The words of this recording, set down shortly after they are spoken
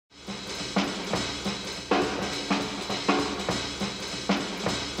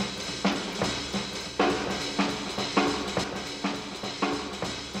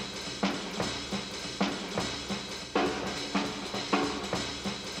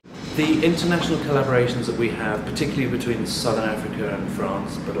The international collaborations that we have, particularly between Southern Africa and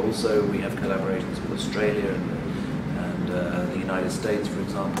France, but also we have collaborations with Australia and the United States, for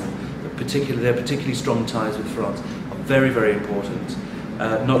example. They're particularly strong ties with France are very, very important,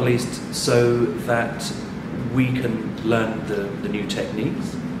 not least so that we can learn the new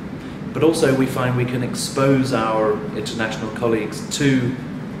techniques, but also we find we can expose our international colleagues to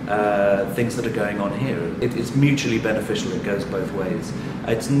things that are going on here. It's mutually beneficial, it goes both ways.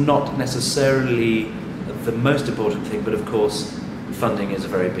 It's not necessarily the most important thing, but of course funding is a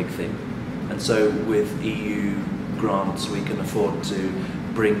very big thing. And so with EU grants we can afford to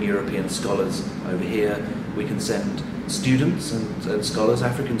bring European scholars over here. We can send students and scholars,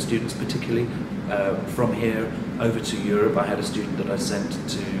 African students particularly, from here over to Europe. I had a student that I sent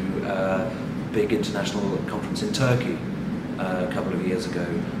to a big international conference in Turkey a couple of years ago,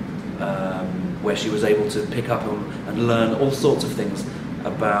 where she was able to pick up on and learn all sorts of things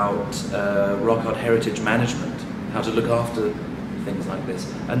about rock art heritage management, how to look after things like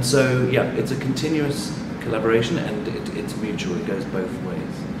this. And so, yeah, it's a continuous collaboration, and it's mutual. It goes both ways.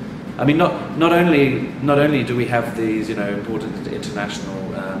 I mean, not only do we have these, important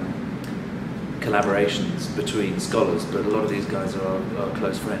international collaborations between scholars, but a lot of these guys are our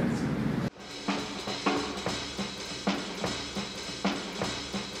close friends.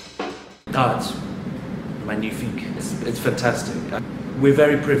 It's magnifique. It's fantastic. We're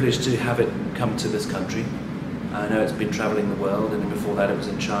very privileged to have it come to this country. I know it's been travelling the world, and before that it was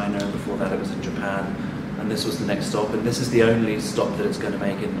in China, and before that it was in Japan, and this was the next stop, and this is the only stop that it's going to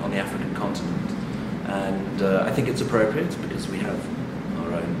make on the African continent. And I think it's appropriate because we have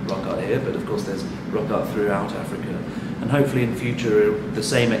our own rock art here, but of course there's rock art throughout Africa, and hopefully in future the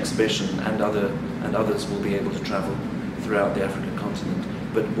same exhibition and others will be able to travel throughout the African continent.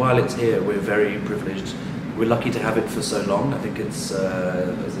 But while it's here, we're very privileged. We're lucky to have it for so long. I think it's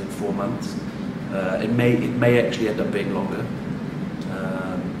 4 months. It may actually end up being longer,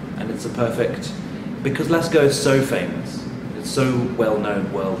 and it's a perfect, because Lascaux is so famous, it's so well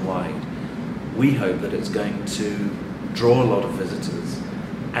known worldwide. We hope that it's going to draw a lot of visitors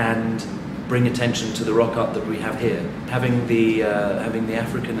and bring attention to the rock art that we have here. Having the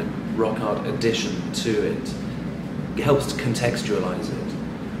African rock art addition to it helps to contextualize it,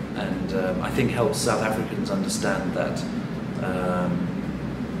 and I think helps South Africans understand that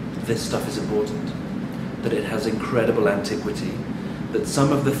this stuff is important, that it has incredible antiquity, that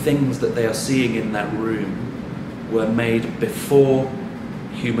some of the things that they are seeing in that room were made before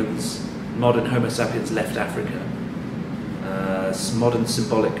humans, modern Homo sapiens, left Africa. Modern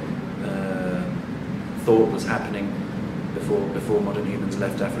symbolic thought was happening before modern humans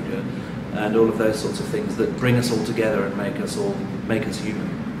left Africa, and all of those sorts of things that bring us all together and make us human.